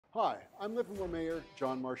Hi, I'm Livermore Mayor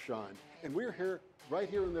John Marchand, and we're here right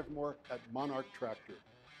here in Livermore at Monarch Tractor.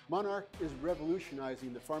 Monarch is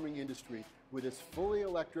revolutionizing the farming industry with its fully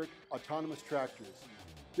electric autonomous tractors.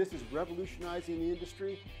 This is revolutionizing the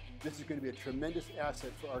industry. This is going to be a tremendous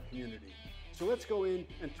asset for our community. So let's go in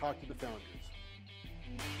and talk to the founders.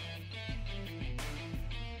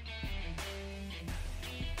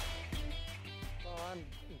 Well, I'm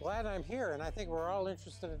glad I'm here, and I think we're all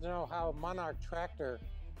interested to know how Monarch Tractor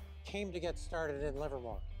came to get started in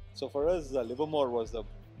Livermore. So for us, Livermore was the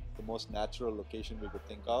most natural location we could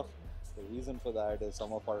think of. The reason for that is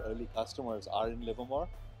some of our early customers are in Livermore,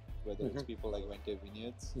 whether it's people like Vente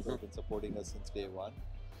Vineyards who have been supporting us since day one.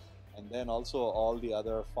 And then also all the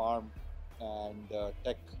other farm and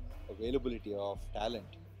tech availability of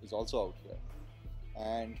talent is also out here.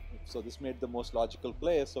 And so this made the most logical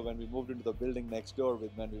place. So when we moved into the building next door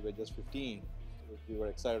when we were just 15, we were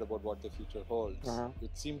excited about what the future holds. It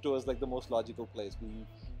seemed to us like the most logical place. We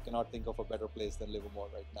cannot think of a better place than Livermore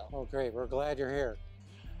right now. Oh, great. We're glad you're here.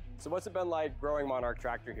 So what's it been like growing Monarch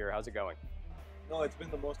Tractor here? How's it going? No, it's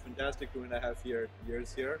been the most fantastic 2.5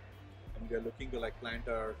 years here. And we are looking to plant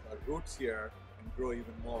our roots here and grow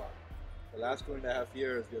even more. The last 2.5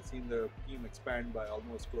 years, we have seen the team expand by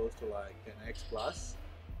almost close to 10x plus,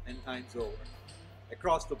 10 times over,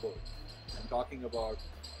 across the board. I'm talking about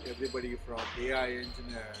everybody from AI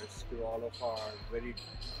engineers to all of our very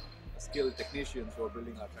skilled technicians who are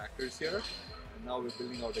building our tractors here. And now we're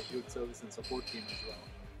building out a huge service and support team as well.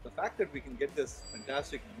 The fact that we can get this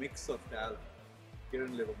fantastic mix of talent here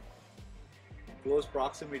in Livermore, in close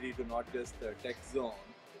proximity to not just the tech zone,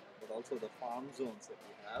 but also the farm zones that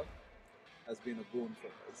we have, has been a boon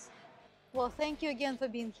for us. Well, thank you again for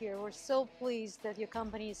being here. We're so pleased that your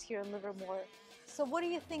company is here in Livermore. So what do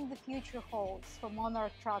you think the future holds for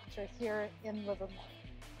Monarch Tractor here in Livermore?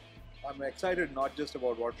 I'm excited not just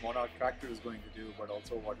about what Monarch Tractor is going to do, but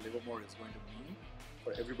also what Livermore is going to mean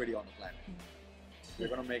for everybody on the planet. We're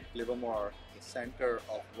going to make Livermore the center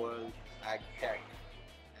of world ag tech,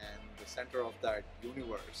 and the center of that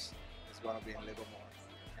universe is going to be in Livermore.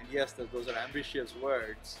 And yes, those are ambitious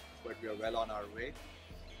words, but we are well on our way.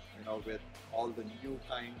 You know, with all the new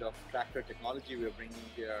kind of tractor technology we're bringing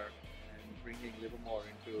here and bringing Livermore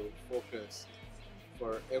into focus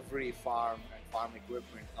for every farm and farm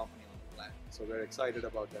equipment company on the planet. So we're excited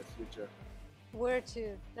about that future. Where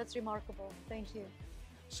to? That's remarkable. Thank you.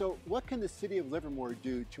 So what can the city of Livermore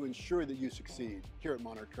do to ensure that you succeed here at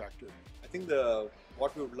Monarch Tractor? I think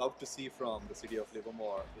what we would love to see from the city of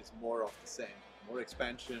Livermore is more of the same, more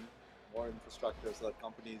expansion, more infrastructure so that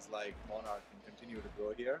companies like Monarch can continue to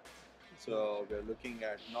grow here. So we're looking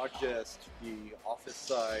at not just the office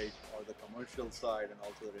side or the commercial side and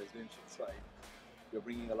also the residential side. We're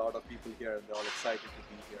bringing a lot of people here and they're all excited to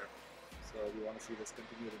be here. So we want to see this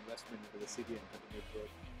continued investment into the city and continued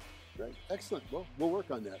growth. Great, excellent. Well, we'll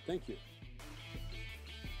work on that. Thank you.